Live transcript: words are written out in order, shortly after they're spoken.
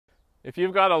If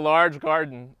you've got a large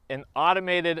garden, an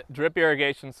automated drip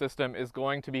irrigation system is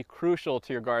going to be crucial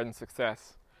to your garden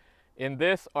success. In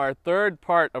this, our third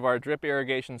part of our drip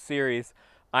irrigation series,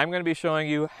 I'm going to be showing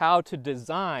you how to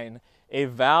design a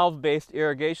valve-based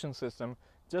irrigation system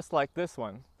just like this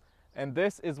one. And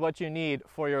this is what you need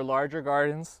for your larger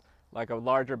gardens, like a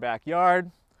larger backyard,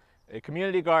 a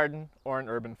community garden, or an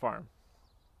urban farm.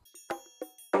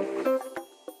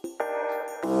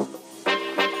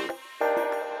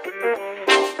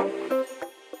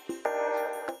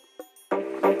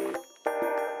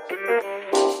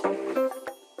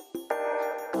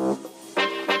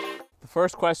 The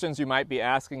first questions you might be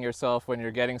asking yourself when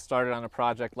you're getting started on a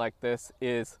project like this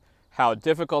is, how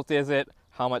difficult is it?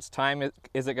 How much time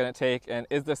is it going to take? And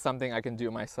is this something I can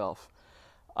do myself?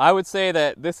 I would say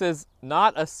that this is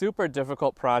not a super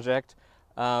difficult project.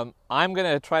 I'm going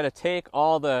to try to take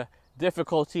all the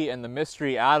difficulty and the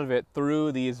mystery out of it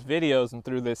through these videos and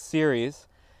through this series.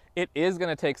 It is going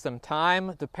to take some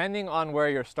time depending on where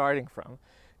you're starting from.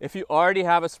 If you already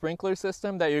have a sprinkler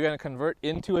system that you're going to convert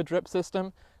into a drip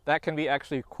system, that can be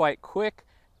actually quite quick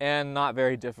and not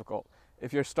very difficult.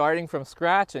 If you're starting from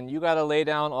scratch and you got to lay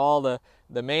down all the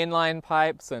mainline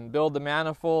pipes and build the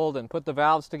manifold and put the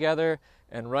valves together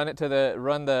and run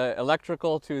the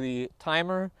electrical to the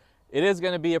timer, it is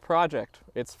going to be a project.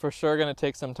 It's for sure going to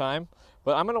take some time,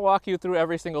 but I'm going to walk you through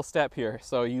every single step here,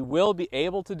 so you will be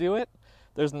able to do it.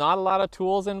 There's not a lot of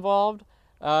tools involved.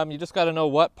 You just got to know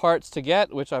what parts to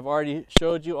get, which I've already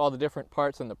showed you all the different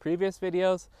parts in the previous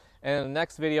videos, and in the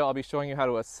next video I'll be showing you how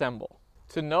to assemble.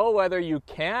 To know whether you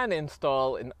can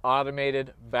install an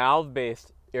automated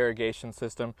valve-based irrigation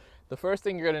system, the first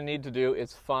thing you're going to need to do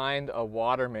is find a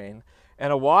water main.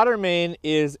 And a water main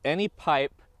is any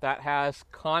pipe that has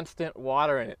constant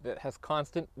water in it, that has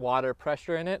constant water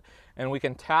pressure in it, and we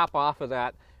can tap off of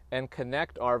that and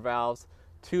connect our valves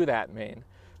to that main.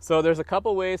 So there's a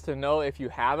couple ways to know if you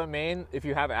have a main, if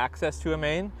you have access to a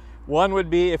main. One would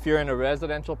be if you're in a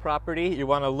residential property, you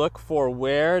want to look for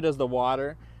where does the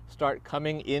water start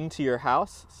coming into your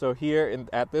house. So here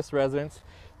at this residence,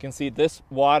 you can see this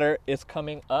water is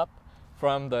coming up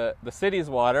from the city's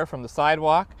water, from the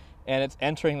sidewalk, and it's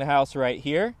entering the house right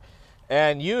here.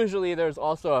 And usually there's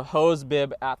also a hose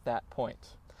bib at that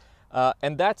point.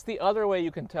 And that's the other way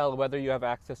you can tell whether you have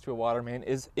access to a water main,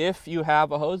 is if you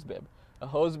have a hose bib. A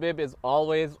hose bib is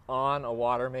always on a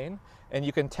water main, and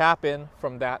you can tap in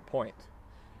from that point.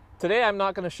 Today I'm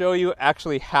not going to show you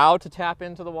actually how to tap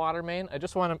into the water main. I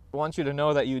just want you to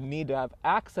know that you need to have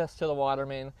access to the water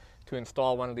main to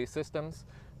install one of these systems.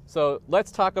 So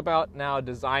let's talk about now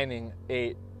designing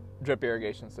a drip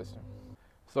irrigation system.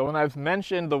 So when I've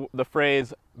mentioned the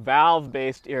phrase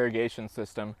valve-based irrigation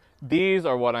system, these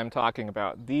are what I'm talking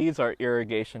about. These are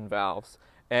irrigation valves.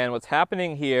 And what's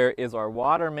happening here is our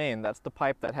water main, that's the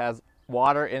pipe that has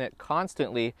water in it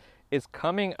constantly, is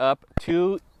coming up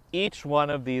to each one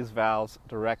of these valves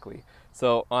directly.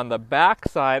 So on the back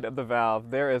side of the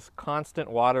valve, there is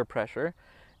constant water pressure,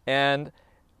 and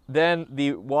then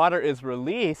the water is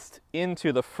released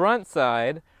into the front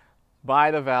side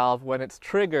by the valve when it's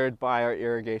triggered by our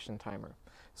irrigation timer.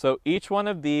 So each one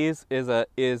of these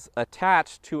is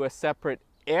attached to a separate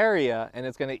area, and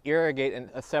it's going to irrigate in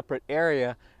a separate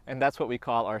area, and that's what we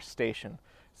call our station.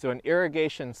 So an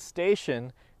irrigation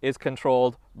station is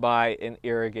controlled by an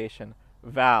irrigation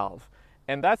valve.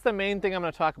 And that's the main thing I'm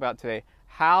going to talk about today: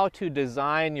 how to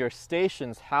design your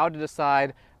stations, how to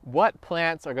decide what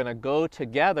plants are going to go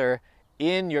together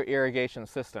in your irrigation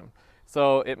system.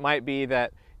 So it might be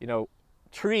that,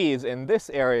 trees in this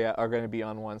area are going to be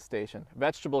on one station.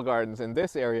 Vegetable gardens in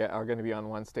this area are going to be on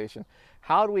one station.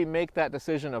 How do we make that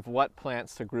decision of what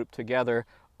plants to group together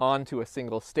onto a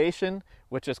single station,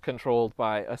 which is controlled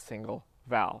by a single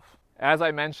valve? As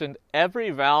I mentioned,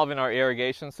 every valve in our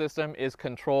irrigation system is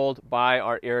controlled by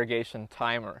our irrigation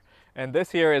timer. And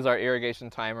this here is our irrigation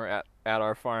timer at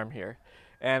our farm here.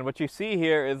 And what you see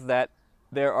here is that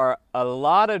there are a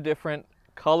lot of different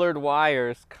colored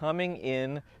wires coming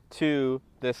in to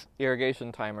this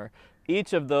irrigation timer.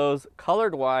 Each of those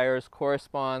colored wires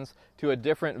corresponds to a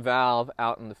different valve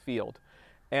out in the field.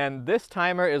 And this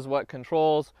timer is what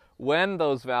controls when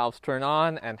those valves turn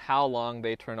on and how long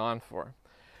they turn on for.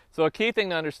 So a key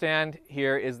thing to understand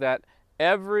here is that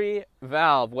every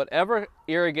valve, whatever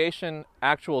irrigation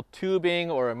actual tubing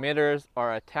or emitters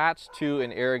are attached to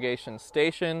an irrigation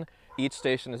station, each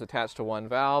station is attached to one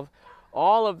valve,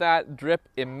 all of that drip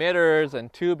emitters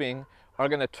and tubing are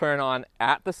going to turn on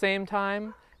at the same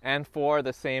time and for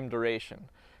the same duration.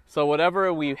 So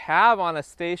whatever we have on a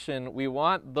station, we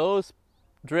want those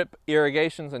drip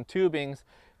irrigations and tubings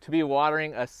to be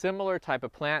watering a similar type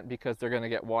of plant because they're going to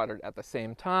get watered at the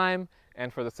same time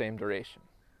and for the same duration.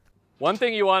 One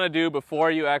thing you want to do before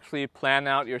you actually plan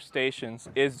out your stations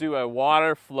is do a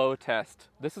water flow test.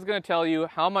 This is going to tell you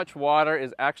how much water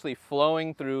is actually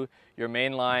flowing through your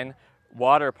mainline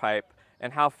water pipe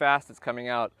and how fast it's coming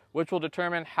out, which will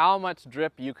determine how much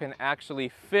drip you can actually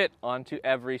fit onto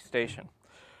every station.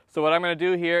 So what I'm going to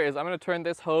do here is I'm going to turn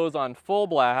this hose on full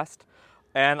blast,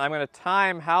 and I'm going to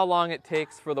time how long it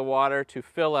takes for the water to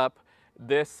fill up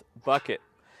this bucket.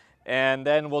 And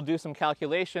then we'll do some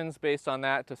calculations based on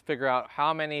that to figure out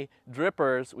how many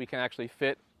drippers we can actually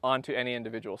fit onto any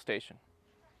individual station.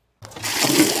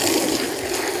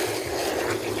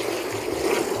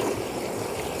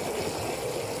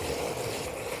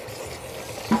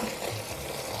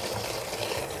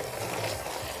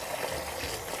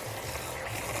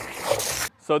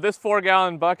 So this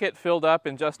 4-gallon bucket filled up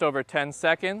in just over 10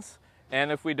 seconds.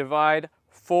 And if we divide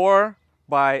 4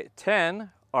 by 10,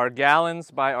 our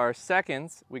gallons by our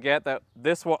seconds, we get that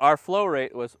our flow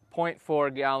rate was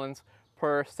 0.4 gallons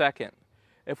per second.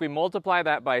 If we multiply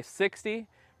that by 60,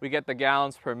 we get the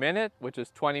gallons per minute, which is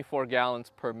 24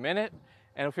 gallons per minute.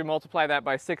 And if we multiply that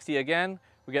by 60 again,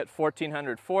 we get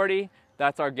 1,440.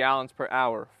 That's our gallons per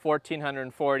hour,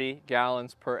 1,440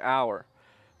 gallons per hour.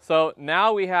 So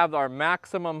now we have our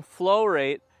maximum flow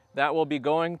rate that will be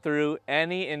going through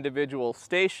any individual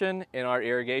station in our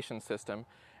irrigation system.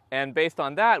 And based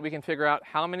on that, we can figure out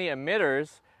how many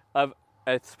emitters of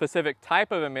a specific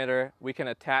type of emitter we can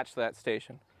attach to that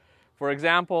station. For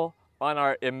example, on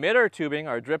our emitter tubing,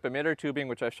 our drip emitter tubing,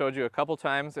 which I've showed you a couple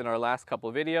times in our last couple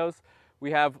of videos,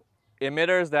 we have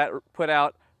emitters that put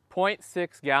out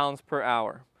 0.6 gallons per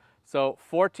hour. So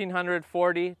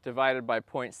 1,440 divided by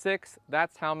 0.6,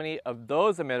 that's how many of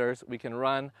those emitters we can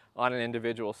run on an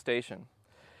individual station.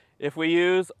 If we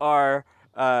use our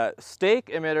stake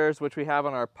emitters, which we have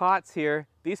on our pots here,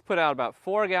 these put out about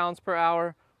 4 gallons per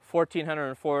hour.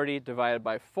 1,440 divided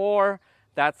by 4,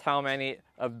 that's how many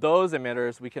of those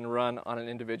emitters we can run on an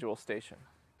individual station.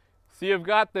 So you've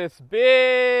got this big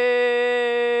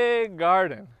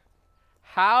garden.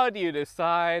 How do you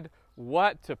decide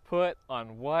what to put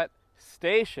on what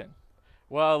station?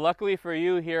 Well, luckily for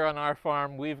you here on our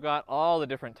farm, we've got all the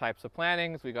different types of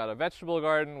plantings. We've got a vegetable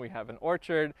garden, we have an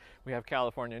orchard, we have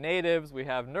California natives, we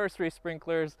have nursery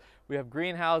sprinklers, we have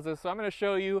greenhouses. So I'm going to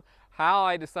show you how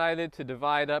I decided to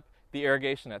divide up the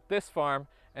irrigation at this farm,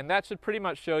 and that should pretty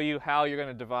much show you how you're going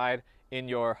to divide in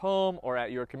your home or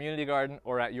at your community garden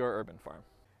or at your urban farm.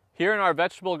 Here in our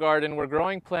vegetable garden, we're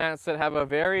growing plants that have a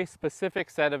very specific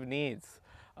set of needs.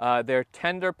 They're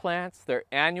tender plants, they're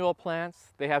annual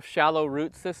plants, they have shallow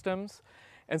root systems,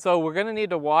 and so we're going to need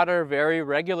to water very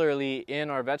regularly in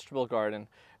our vegetable garden.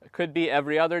 It could be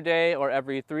every other day or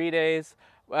every 3 days.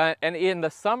 And in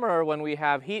the summer, when we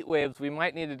have heat waves, we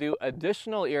might need to do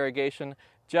additional irrigation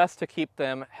just to keep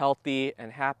them healthy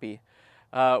and happy.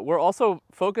 We're also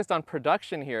focused on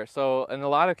production here, so in a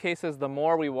lot of cases, the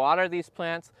more we water these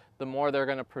plants, the more they're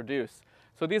going to produce.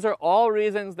 So these are all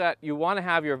reasons that you want to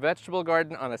have your vegetable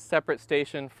garden on a separate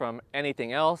station from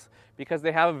anything else, because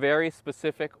they have a very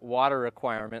specific water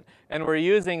requirement. And we're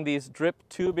using these drip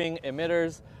tubing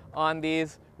emitters on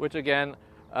these, which again,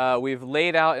 we've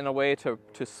laid out in a way to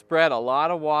spread a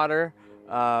lot of water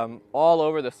all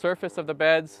over the surface of the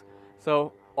beds.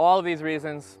 So all of these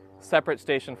reasons, separate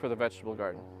station for the vegetable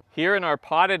garden. Here in our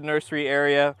potted nursery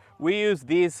area, we use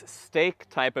these stake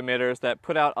type emitters that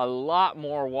put out a lot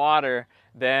more water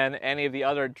than any of the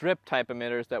other drip type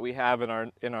emitters that we have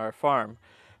in our farm.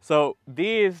 So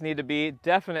these need to be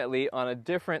definitely on a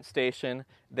different station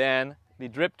than the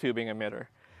drip tubing emitter.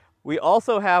 We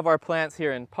also have our plants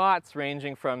here in pots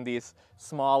ranging from these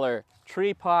smaller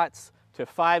tree pots to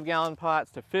 5-gallon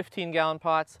pots to 15-gallon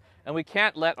pots, and we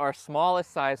can't let our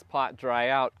smallest size pot dry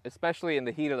out, especially in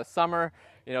the heat of the summer.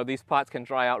 You know, these pots can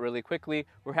dry out really quickly.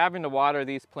 We're having to water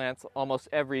these plants almost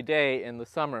every day in the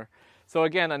summer. So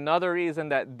again, another reason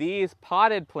that these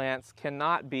potted plants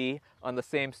cannot be on the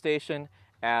same station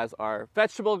as our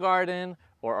vegetable garden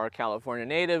or our California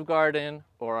native garden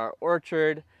or our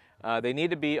orchard. They need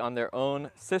to be on their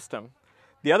own system.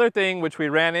 The other thing which we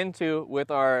ran into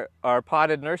with our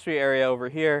potted nursery area over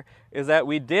here is that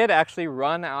we did actually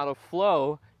run out of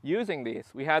flow using these.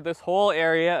 We had this whole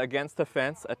area against the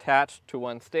fence attached to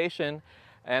one station,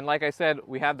 and like I said,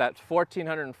 we have that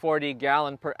 1,440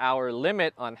 gallon per hour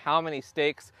limit on how many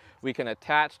stakes we can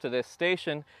attach to this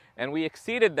station, and we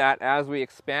exceeded that as we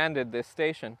expanded this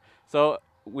station. So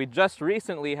we just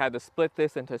recently had to split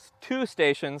this into 2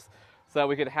 stations so that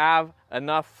we could have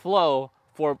enough flow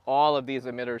for all of these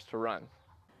emitters to run.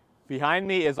 Behind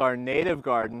me is our native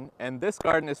garden, and this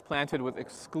garden is planted with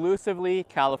exclusively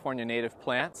California native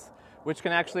plants, which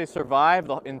can actually survive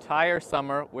the entire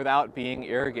summer without being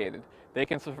irrigated. They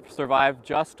can survive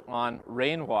just on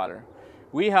rainwater.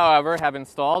 We, however, have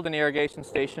installed an irrigation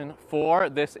station for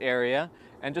this area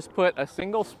and just put a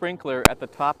single sprinkler at the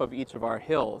top of each of our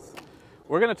hills.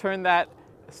 We're going to turn that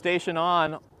station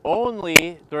on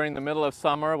only during the middle of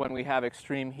summer when we have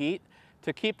extreme heat,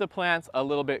 to keep the plants a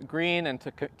little bit green and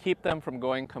to keep them from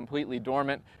going completely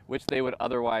dormant, which they would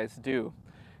otherwise do.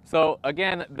 So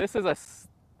again, this is a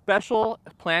special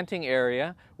planting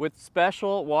area with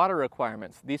special water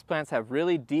requirements. These plants have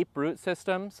really deep root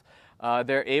systems.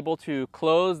 They're able to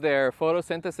close their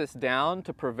photosynthesis down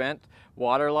to prevent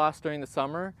water loss during the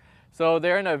summer. So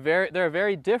they're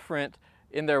very different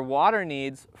in their water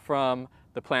needs from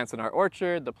the plants in our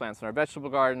orchard, the plants in our vegetable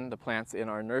garden, the plants in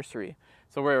our nursery.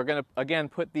 So we're going to, again,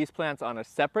 put these plants on a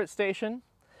separate station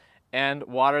and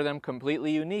water them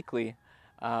completely uniquely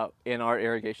in our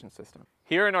irrigation system.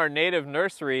 Here in our native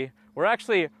nursery, we're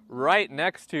actually right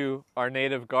next to our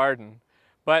native garden.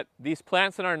 But these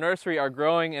plants in our nursery are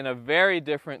growing in a very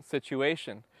different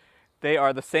situation. They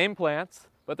are the same plants,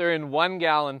 but they're in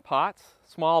 1-gallon pots,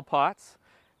 small pots.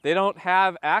 They don't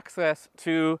have access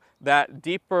to that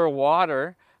deeper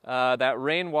water, that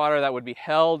rainwater that would be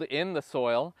held in the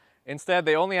soil. Instead,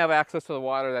 they only have access to the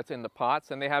water that's in the pots,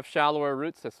 and they have shallower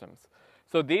root systems.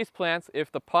 So these plants,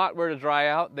 if the pot were to dry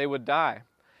out, they would die.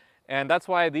 And that's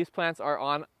why these plants are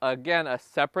on, again, a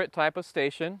separate type of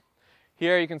station.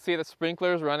 Here you can see the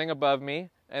sprinklers running above me,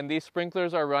 and these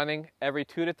sprinklers are running every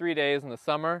 2 to 3 days in the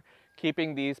summer,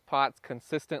 keeping these pots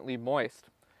consistently moist.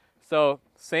 So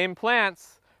same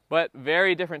plants, but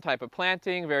very different type of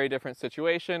planting, very different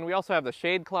situation. We also have the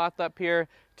shade cloth up here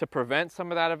to prevent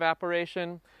some of that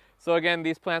evaporation. So again,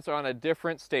 these plants are on a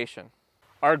different station.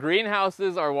 Our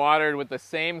greenhouses are watered with the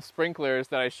same sprinklers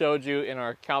that I showed you in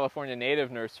our California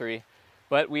native nursery,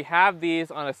 but we have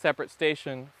these on a separate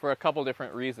station for a couple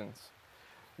different reasons.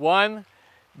 One,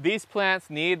 these plants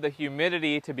need the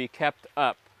humidity to be kept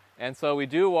up. And so we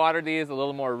do water these a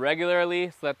little more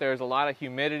regularly so that there's a lot of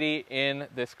humidity in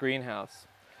this greenhouse.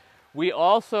 We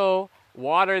also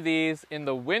water these in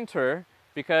the winter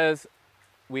because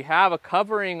we have a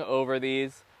covering over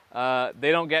these.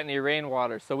 They don't get any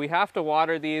rainwater. So we have to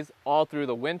water these all through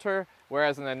the winter,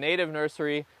 whereas in the native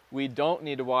nursery, we don't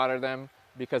need to water them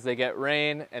because they get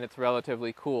rain and it's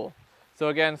relatively cool. So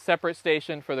again, separate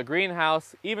station for the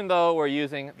greenhouse, even though we're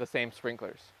using the same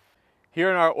sprinklers. Here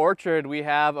in our orchard, we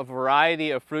have a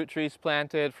variety of fruit trees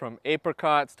planted, from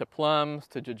apricots to plums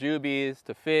to jujubes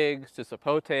to figs to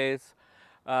sapotes.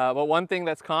 But one thing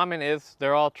that's common is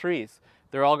they're all trees.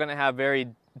 They're all going to have very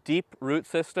deep root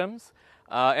systems,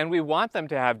 and we want them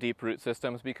to have deep root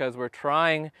systems because we're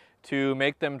trying to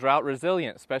make them drought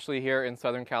resilient, especially here in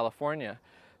Southern California.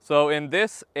 So in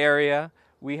this area,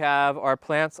 we have our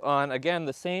plants on, again,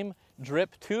 the same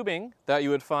drip tubing that you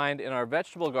would find in our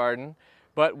vegetable garden,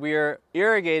 but we're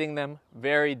irrigating them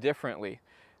very differently.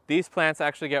 These plants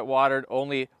actually get watered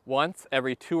only once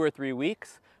every 2 or 3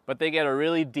 weeks, but they get a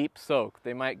really deep soak.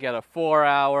 They might get a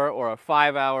 4-hour or a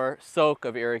 5-hour soak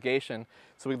of irrigation,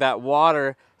 so that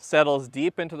water settles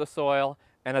deep into the soil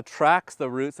and attracts the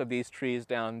roots of these trees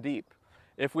down deep.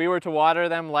 If we were to water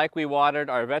them like we watered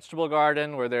our vegetable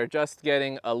garden, where they're just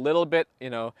getting a little bit,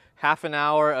 half an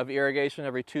hour of irrigation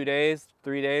every 2 days,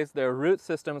 3 days, their root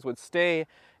systems would stay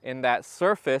in that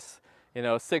surface,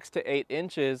 6 to 8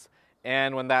 inches,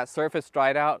 and when that surface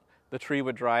dried out, the tree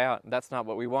would dry out. That's not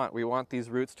what we want. We want these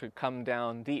roots to come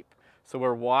down deep. So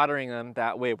we're watering them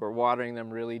that way. We're watering them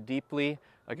really deeply.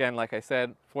 Again, like I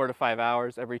said, 4 to 5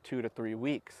 hours every 2 to 3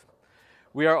 weeks.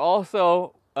 We are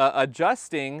also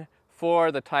adjusting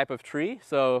for the type of tree.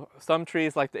 So some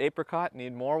trees like the apricot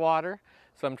need more water.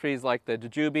 Some trees like the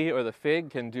jujube or the fig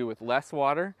can do with less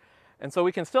water. And so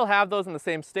we can still have those in the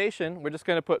same station. We're just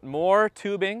going to put more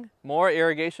tubing, more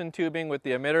irrigation tubing with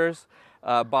the emitters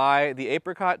by the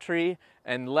apricot tree,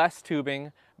 and less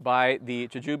tubing by the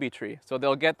jujube tree. So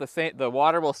they'll get the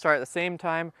water will start at the same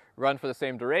time, run for the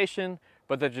same duration,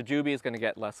 but the jujube is going to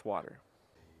get less water.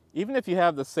 Even if you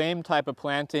have the same type of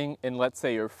planting in, let's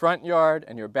say, your front yard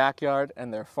and your backyard,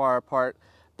 and they're far apart,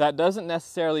 that doesn't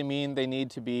necessarily mean they need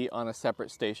to be on a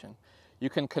separate station. You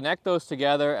can connect those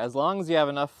together as long as you have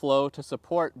enough flow to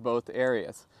support both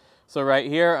areas. So right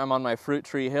here, I'm on my fruit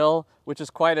tree hill, which is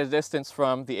quite a distance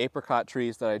from the apricot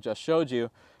trees that I just showed you,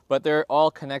 but they're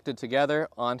all connected together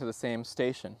onto the same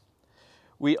station.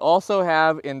 We also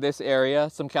have in this area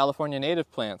some California native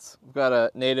plants. We've got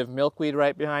a native milkweed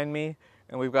right behind me,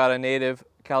 and we've got a native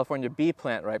California bee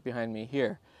plant right behind me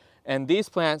here. And these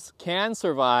plants can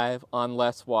survive on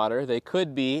less water. They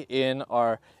could be in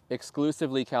our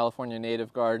exclusively California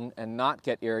native garden and not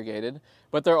get irrigated,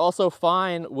 but they're also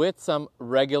fine with some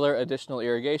regular additional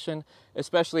irrigation,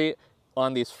 especially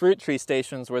on these fruit tree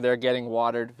stations where they're getting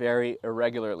watered very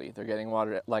irregularly. They're getting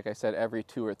watered, like I said, every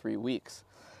 2 or 3 weeks.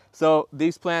 So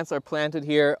these plants are planted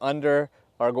here under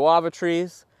our guava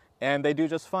trees, and they do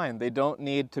just fine. They don't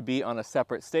need to be on a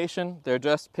separate station. They're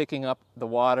just picking up the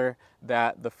water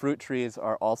that the fruit trees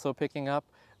are also picking up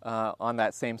on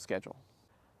that same schedule.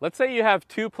 Let's say you have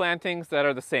 2 plantings that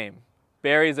are the same.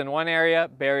 Berries in one area,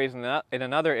 berries in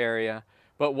another area,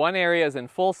 but one area is in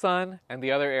full sun and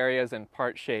the other area is in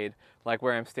part shade, like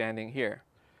where I'm standing here.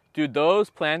 Do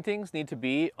those plantings need to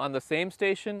be on the same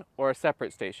station or a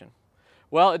separate station?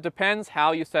 Well, it depends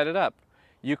how you set it up.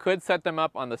 You could set them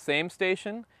up on the same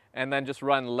station and then just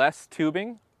run less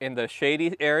tubing in the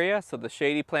shady area, so the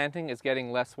shady planting is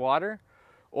getting less water.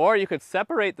 Or you could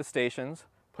separate the stations,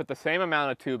 put the same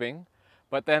amount of tubing,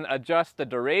 but then adjust the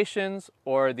durations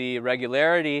or the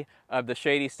regularity of the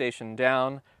shady station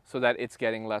down so that it's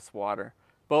getting less water.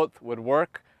 Both would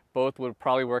work. Both would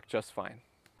probably work just fine.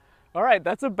 All right,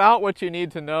 that's about what you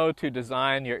need to know to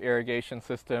design your irrigation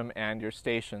system and your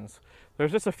stations.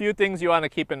 There's just a few things you want to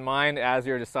keep in mind as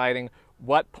you're deciding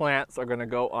what plants are going to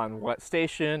go on what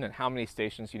station and how many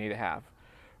stations you need to have.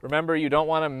 Remember, you don't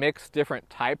want to mix different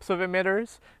types of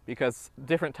emitters because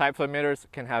different types of emitters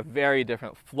can have very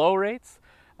different flow rates.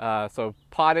 So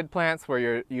potted plants where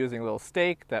you're using a little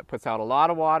stake that puts out a lot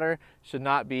of water should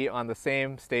not be on the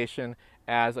same station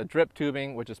as a drip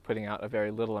tubing, which is putting out a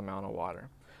very little amount of water.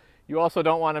 You also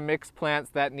don't want to mix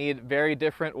plants that need very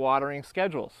different watering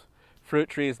schedules. Fruit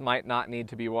trees might not need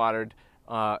to be watered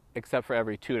except for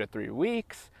every 2 to 3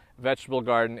 weeks. Vegetable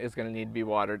garden is going to need to be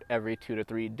watered every 2 to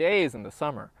 3 days in the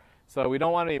summer. So we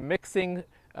don't want to be mixing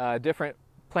different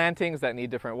plantings that need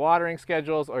different watering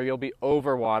schedules, or you'll be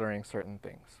over-watering certain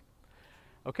things.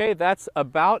 Okay, that's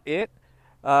about it.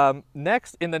 In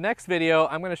the next video,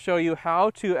 I'm going to show you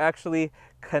how to actually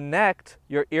connect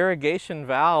your irrigation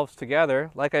valves together.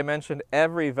 Like I mentioned,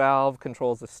 every valve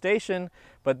controls a station,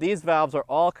 but these valves are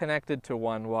all connected to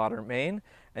one water main,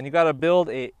 and you got to build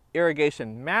a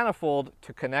irrigation manifold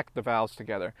to connect the valves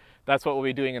together. That's what we'll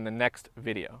be doing in the next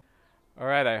video. All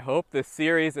right, I hope this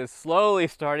series is slowly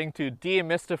starting to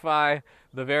demystify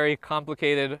the very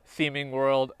complicated seeming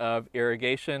world of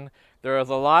irrigation. There is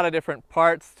a lot of different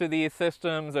parts to these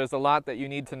systems. There's a lot that you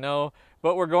need to know,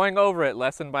 but we're going over it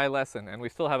lesson by lesson, and we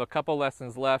still have a couple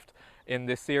lessons left in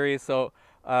this series. So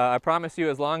I promise you,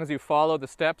 as long as you follow the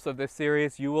steps of this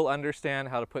series, you will understand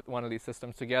how to put one of these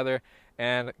systems together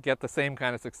and get the same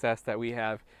kind of success that we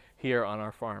have here on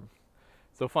our farm.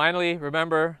 So finally,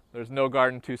 remember, there's no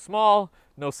garden too small,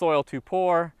 no soil too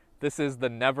poor. This is the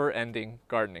never-ending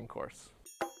gardening course.